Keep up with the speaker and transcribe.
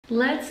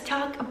Let's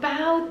talk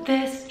about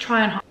this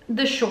try on haul.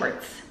 The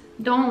shorts,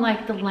 don't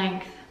like the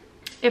length.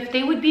 If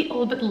they would be a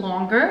little bit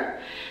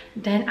longer,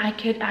 then I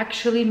could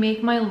actually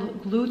make my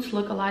glutes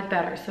look a lot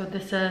better. So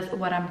this is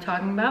what I'm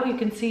talking about. You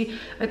can see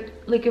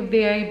like a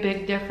very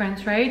big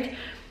difference, right?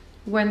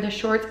 When the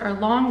shorts are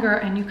longer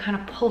and you kind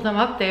of pull them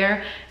up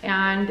there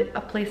and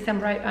place them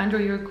right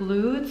under your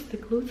glutes, the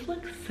glutes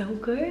look so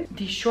good.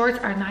 These shorts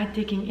are not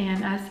digging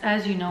in.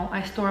 As you know,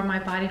 I store my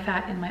body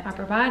fat in my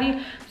upper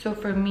body. So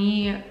for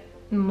me,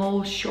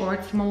 most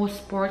shorts, most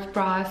sports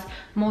bras,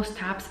 most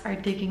tops are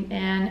digging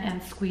in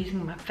and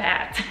squeezing my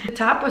fat. The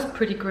top was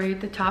pretty great.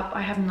 The top,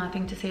 I have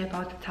nothing to say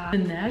about the top. The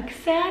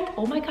next set,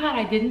 oh my God,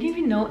 I didn't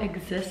even know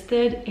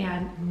existed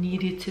and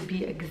needed to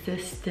be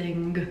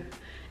existing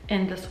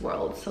in this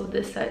world. So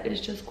this set is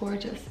just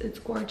gorgeous. It's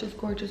gorgeous,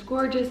 gorgeous,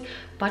 gorgeous.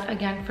 But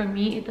again, for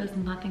me, it does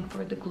nothing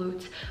for the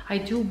glutes. I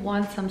do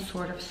want some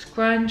sort of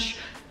scrunch,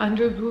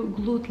 under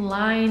glute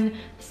line,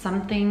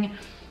 something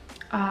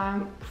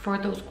for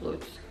those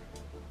glutes.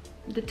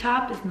 The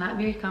top is not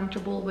very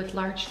comfortable with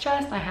large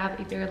chest. I have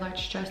a very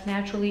large chest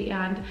naturally,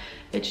 and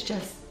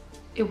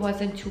it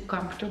wasn't too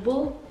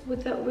comfortable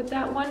with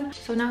that one.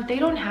 So now they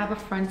don't have a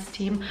front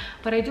seam,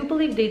 but I do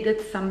believe they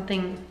did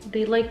something.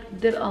 They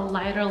like did a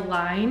lighter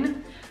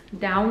line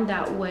down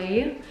that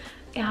way,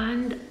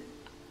 and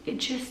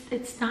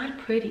it's not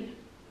pretty.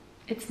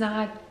 It's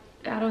not,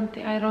 I don't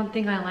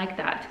think I like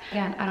that.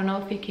 Again, I don't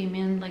know if it came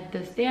in like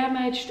this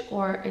damaged,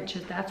 or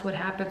that's what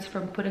happens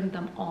from putting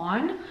them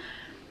on,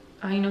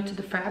 you know, to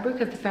the fabric,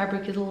 because the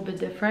fabric is a little bit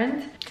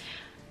different.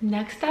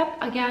 Next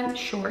up, again,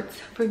 shorts.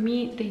 For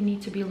me, they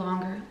need to be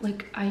longer.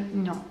 Like,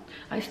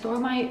 I store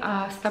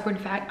my stubborn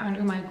fat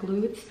under my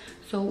glutes.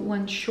 So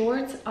when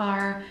shorts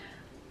are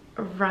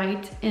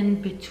right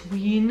in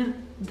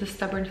between the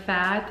stubborn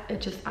fat,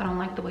 I don't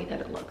like the way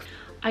that it looks.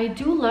 I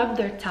do love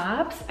their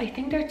tops. I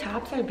think their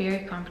tops are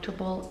very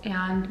comfortable,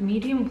 and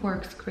medium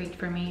works great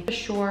for me. The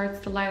shorts,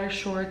 the lighter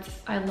shorts,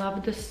 I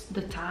love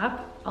the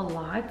top a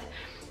lot.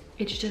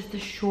 It's just the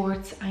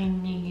shorts, I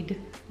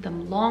need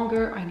them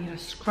longer. I need a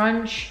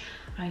scrunch.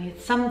 I need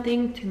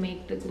something to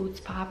make the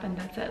glutes pop, and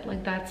that's it.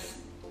 Like that's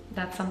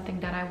something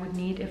that I would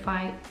need if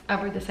I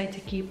ever decide to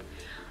keep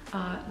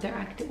their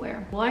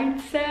activewear.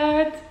 White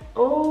set,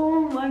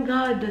 oh my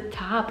God, the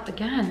top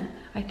again.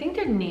 I think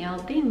they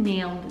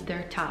nailed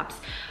their tops.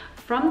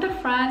 From the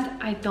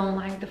front, I don't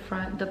like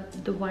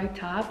the white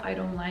top. I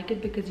don't like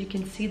it because you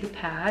can see the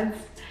pads,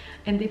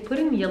 and they put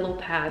in yellow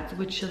pads,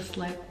 which is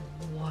like,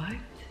 what?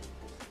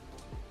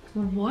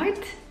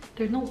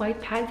 There's no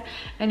white pads.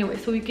 Anyway,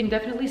 so you can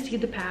definitely see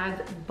the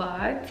pads,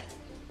 but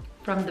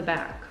from the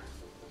back,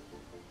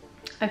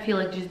 I feel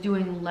like just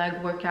doing leg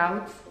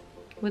workouts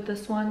with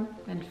this one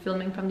and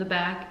filming from the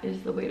back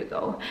is the way to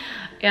go.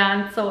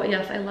 And so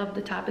yes, I love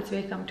the top. It's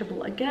very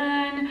comfortable.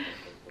 Again,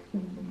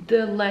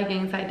 the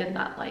leggings I did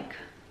not like.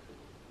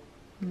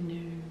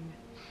 No.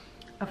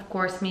 Of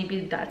course,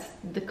 maybe that's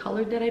the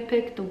color that I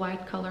picked, the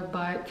white color,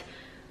 but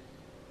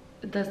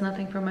it does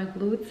nothing for my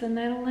glutes and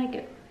I don't like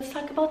it. Let's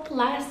talk about the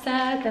last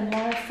set, and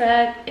last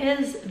set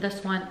is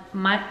this one,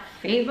 my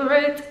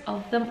favorite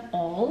of them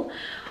all.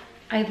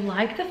 I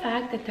like the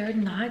fact that they're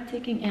not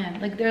digging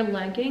in. Like their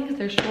leggings,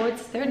 their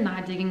shorts, they're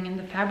not digging in.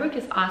 The fabric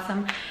is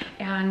awesome,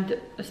 and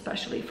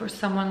especially for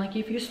someone like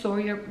if you store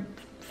your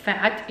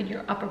fat in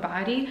your upper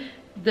body,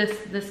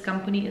 this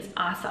company is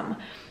awesome.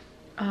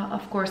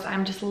 Of course,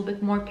 I'm just a little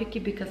bit more picky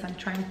because I'm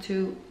trying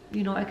to,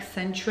 you know,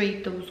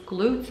 accentuate those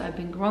glutes. I've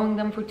been growing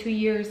them for 2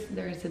 years.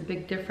 There is a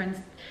big difference,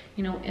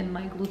 you know, in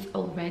my glutes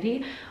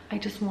already. I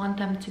just want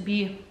them to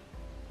be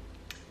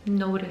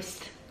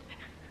noticed.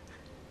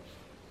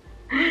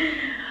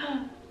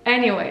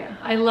 Anyway,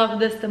 I love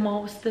this the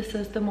most. This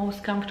is the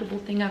most comfortable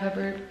thing I've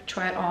ever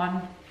tried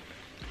on,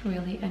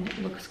 really, and it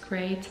looks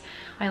great.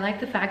 I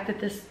like the fact that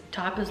this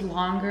top is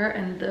longer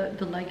and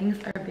the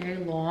leggings are very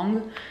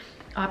long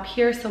up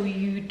here, so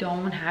you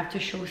don't have to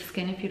show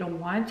skin if you don't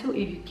want to.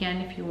 If you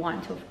can, if you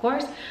want to, of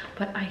course,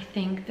 but I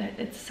think that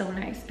it's so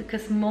nice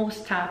because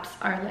most tops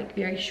are like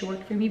very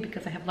short for me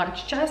because I have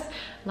large chest,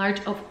 large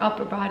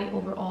upper body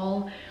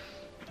overall,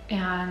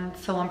 and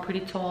so I'm pretty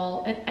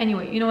tall. And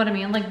anyway, you know what I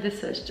mean, like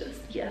this is just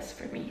yes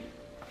for me.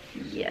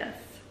 Yes.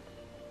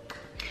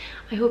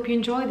 I hope you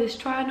enjoyed this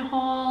try on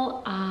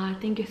haul.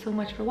 Thank you so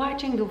much for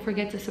watching. Don't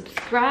forget to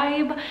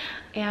subscribe,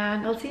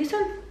 and I'll see you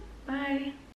soon. Bye.